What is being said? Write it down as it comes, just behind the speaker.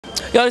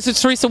Yo, this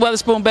is Teresa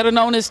Weatherspoon, better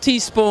known as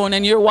Teaspoon,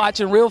 and you're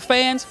watching Real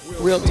Fans,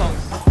 Real Talk.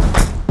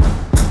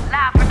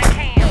 Live from the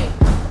can.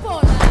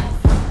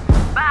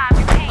 Bob,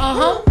 you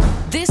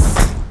can't. This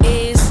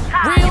is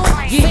Real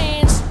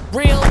Fans,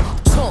 Real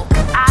Talk.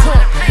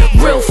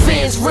 Real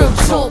fans, real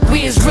talk.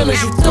 We as real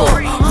as you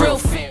thought. Real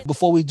fans.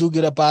 Before we do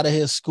get up out of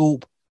here,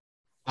 Scoop,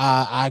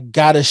 I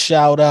gotta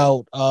shout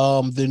out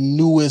the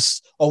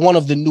newest or one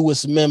of the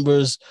newest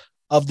members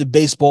of the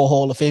Baseball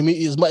Hall of Fame.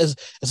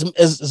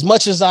 As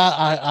much as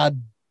I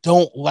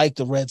don't like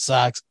the Red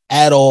Sox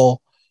at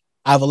all,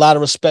 I have a lot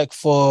of respect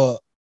for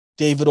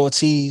David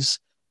Ortiz,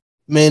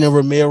 Manny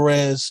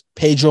Ramirez,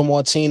 Pedro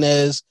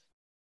Martinez,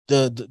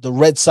 the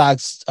Red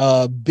Sox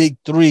big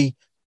three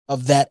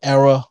of that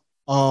era.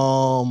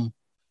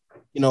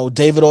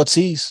 David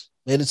Ortiz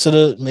made it to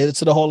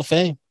the Hall of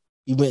Fame.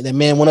 That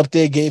man went up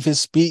there, gave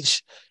his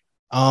speech.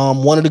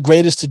 One of the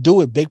greatest to do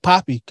it, Big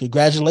Papi.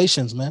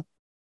 Congratulations, man.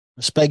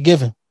 Respect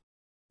given.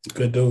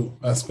 Good dude.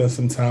 I spent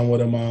some time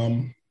with him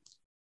a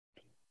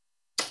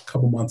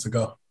couple months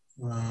ago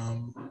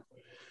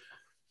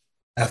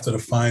after the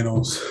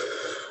finals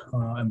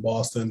in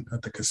Boston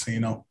at the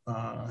casino.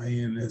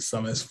 He and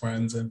some of his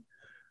friends, and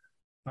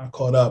I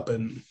caught up,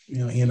 and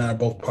he and I are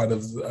both part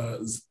of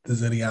the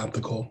Zenny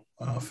Optical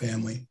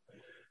family,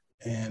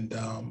 and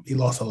he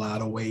lost a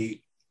lot of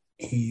weight.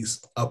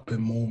 He's up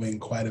and moving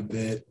quite a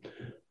bit,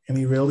 and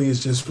he really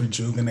is just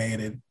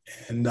rejuvenated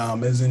and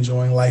is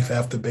enjoying life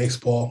after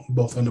baseball,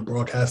 both in the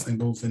broadcasting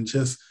booth and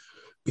just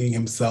being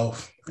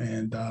himself.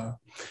 And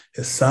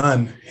his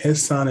son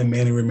and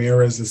Manny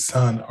Ramirez's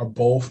son are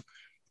both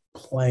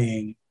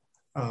playing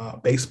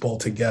baseball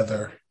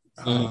together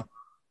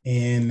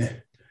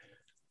in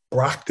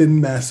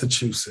Brockton,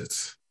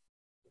 Massachusetts.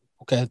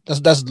 Okay,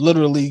 that's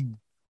literally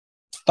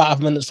 5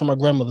 minutes from my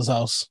grandmother's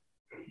house.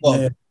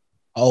 Well,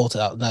 old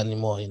house, not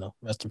anymore.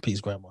 Rest in peace,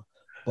 Grandma.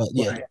 But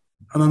yeah, right.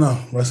 I don't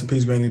know. Rest in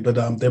peace, Granny. But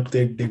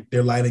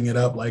they're lighting it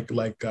up like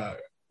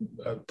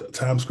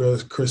Times Square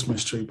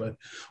Christmas tree,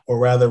 or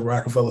rather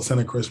Rockefeller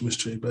Center Christmas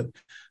tree. But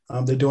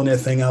they're doing their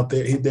thing out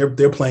there.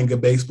 They're playing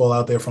good baseball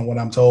out there, from what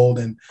I'm told.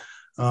 And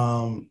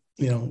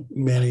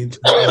Manny,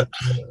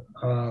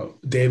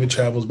 David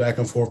travels back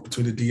and forth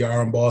between the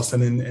DR and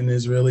Boston, and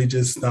is really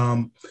just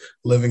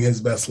living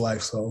his best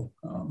life. So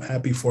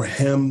happy for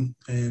him,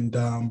 and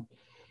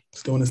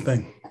he's doing his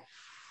thing.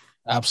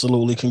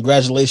 Absolutely.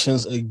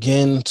 Congratulations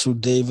again to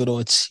David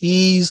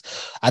Ortiz.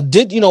 I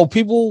did, some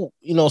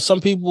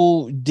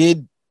people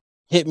did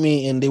hit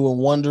me and they were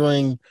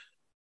wondering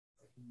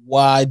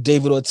why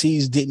David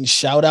Ortiz didn't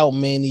shout out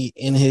Manny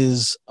in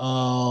his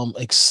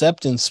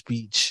acceptance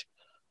speech.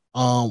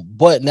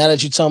 But now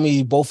that you tell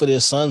me both of their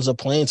sons are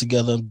playing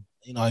together,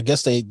 I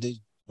guess they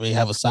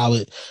have a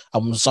solid,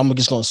 I'm just going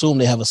to assume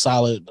they have a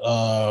solid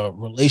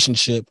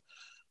relationship.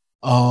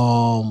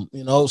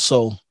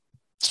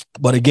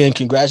 But again,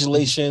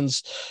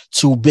 congratulations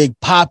to Big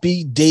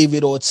Papi,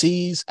 David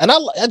Ortiz. And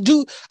I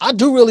do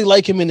really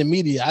like him in the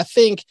media. I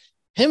think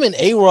him and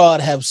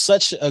A-Rod have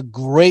such a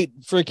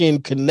great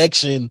freaking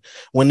connection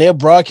when they're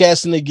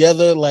broadcasting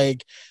together,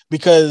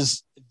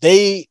 because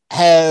they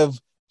have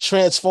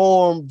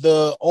transformed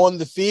the on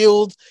the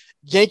field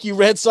Yankee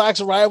Red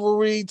Sox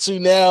rivalry to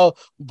now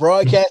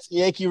broadcast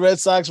Yankee Red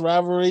Sox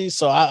rivalry.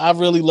 So I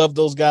really love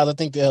those guys. I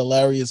think they're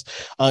hilarious.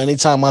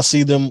 Anytime I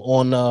see them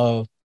on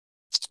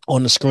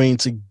the screen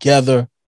together.